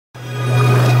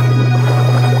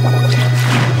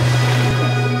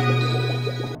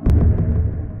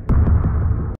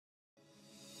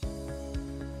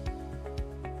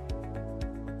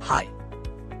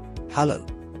Hello.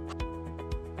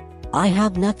 I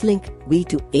have Netlink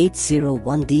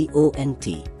V2801D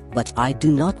ONT, but I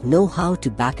do not know how to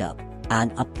backup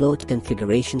and upload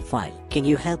configuration file. Can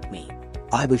you help me?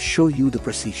 I will show you the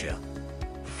procedure.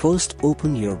 First,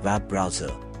 open your web browser.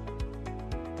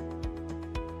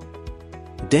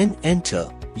 Then enter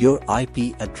your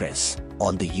IP address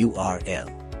on the URL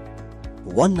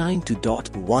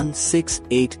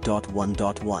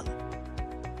 192.168.1.1.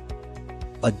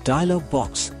 A dialog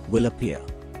box will appear.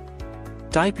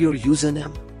 Type your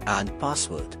username and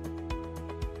password.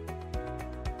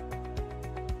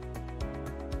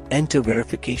 Enter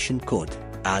verification code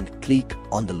and click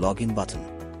on the login button.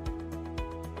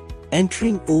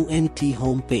 Entering ONT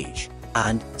homepage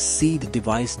and see the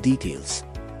device details.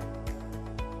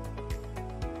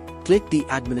 Click the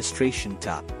Administration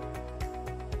tab.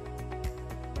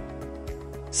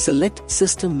 Select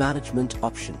System Management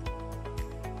option.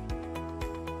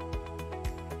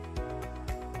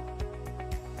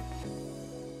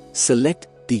 Select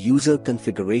the User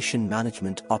Configuration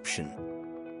Management option.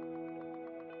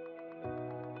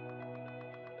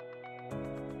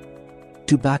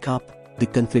 To back up the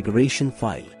configuration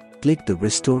file, click the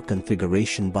Restore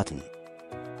Configuration button.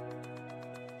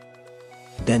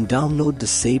 Then download the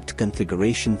saved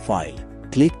configuration file.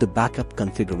 Click the Backup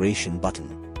Configuration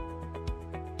button.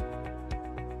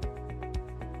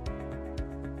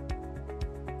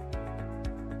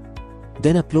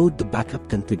 Then upload the backup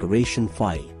configuration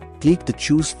file. Click the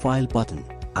Choose File button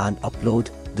and upload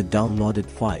the downloaded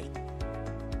file.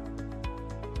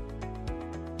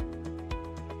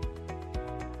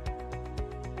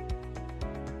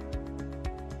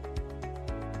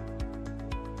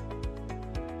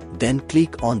 Then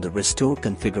click on the Restore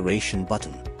Configuration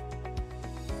button.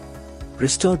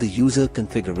 Restore the user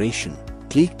configuration.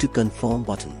 Click to Confirm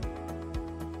button.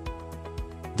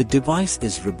 The device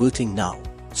is rebooting now,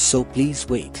 so please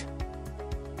wait.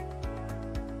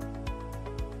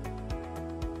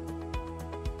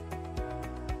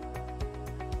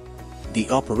 The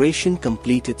operation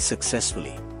completed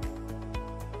successfully.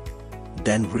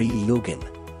 Then re-login.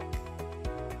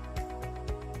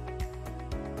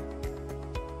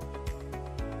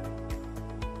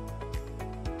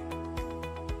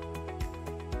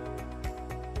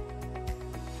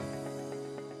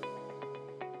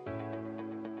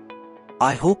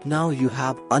 I hope now you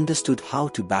have understood how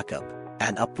to backup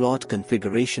and upload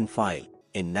configuration file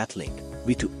in Netlink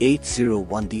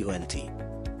V2801D ONT.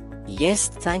 Yes,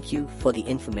 thank you for the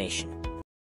information.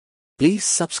 Please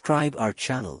subscribe our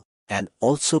channel and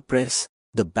also press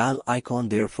the bell icon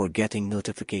there for getting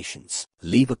notifications.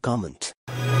 Leave a comment.